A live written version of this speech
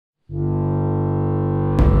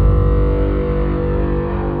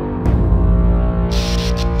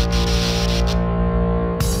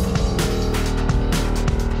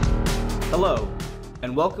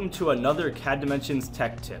and welcome to another CADimensions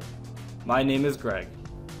tech tip. My name is Greg.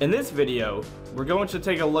 In this video, we're going to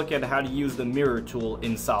take a look at how to use the mirror tool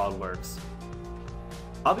in SOLIDWORKS.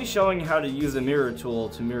 I'll be showing how to use the mirror tool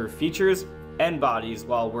to mirror features and bodies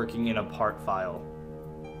while working in a part file.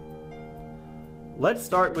 Let's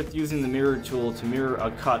start with using the mirror tool to mirror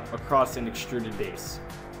a cut across an extruded base.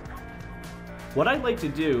 What I'd like to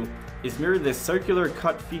do is mirror this circular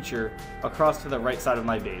cut feature across to the right side of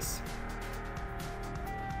my base.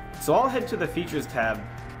 So I'll head to the Features tab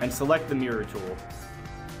and select the mirror tool.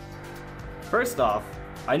 First off,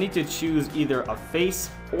 I need to choose either a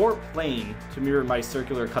face or plane to mirror my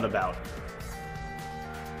circular cutout.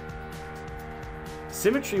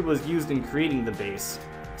 Symmetry was used in creating the base,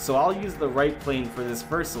 so I'll use the right plane for this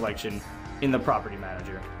first selection in the Property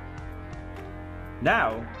Manager.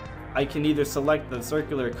 Now, I can either select the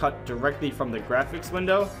circular cut directly from the graphics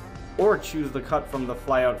window, or choose the cut from the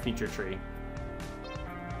flyout feature tree.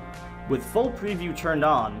 With full preview turned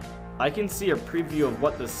on, I can see a preview of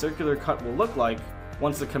what the circular cut will look like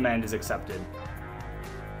once the command is accepted.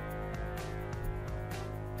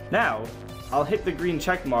 Now, I'll hit the green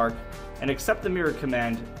check mark and accept the mirror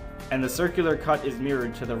command, and the circular cut is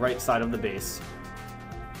mirrored to the right side of the base.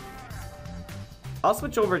 I'll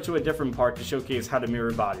switch over to a different part to showcase how to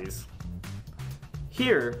mirror bodies.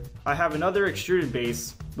 Here, I have another extruded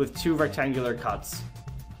base with two rectangular cuts.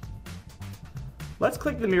 Let's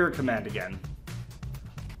click the mirror command again.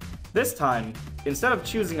 This time, instead of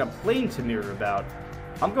choosing a plane to mirror about,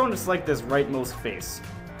 I'm going to select this rightmost face.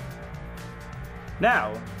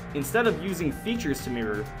 Now, instead of using features to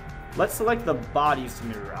mirror, let's select the bodies to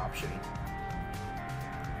mirror option.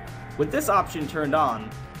 With this option turned on,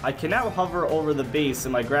 I can now hover over the base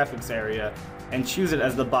in my graphics area and choose it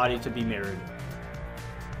as the body to be mirrored.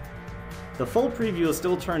 The full preview is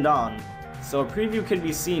still turned on, so a preview can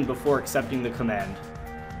be seen before accepting the command.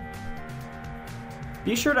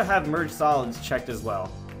 Be sure to have Merge Solids checked as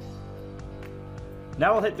well.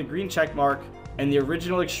 Now I'll hit the green check mark, and the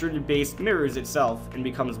original extruded base mirrors itself and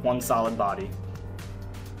becomes one solid body.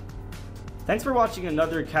 Thanks for watching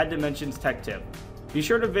another CADimensions tech tip. Be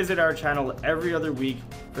sure to visit our channel every other week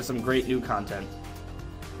for some great new content.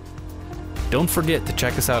 Don't forget to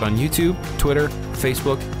check us out on YouTube, Twitter,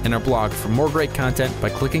 Facebook, and our blog for more great content by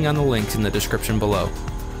clicking on the links in the description below.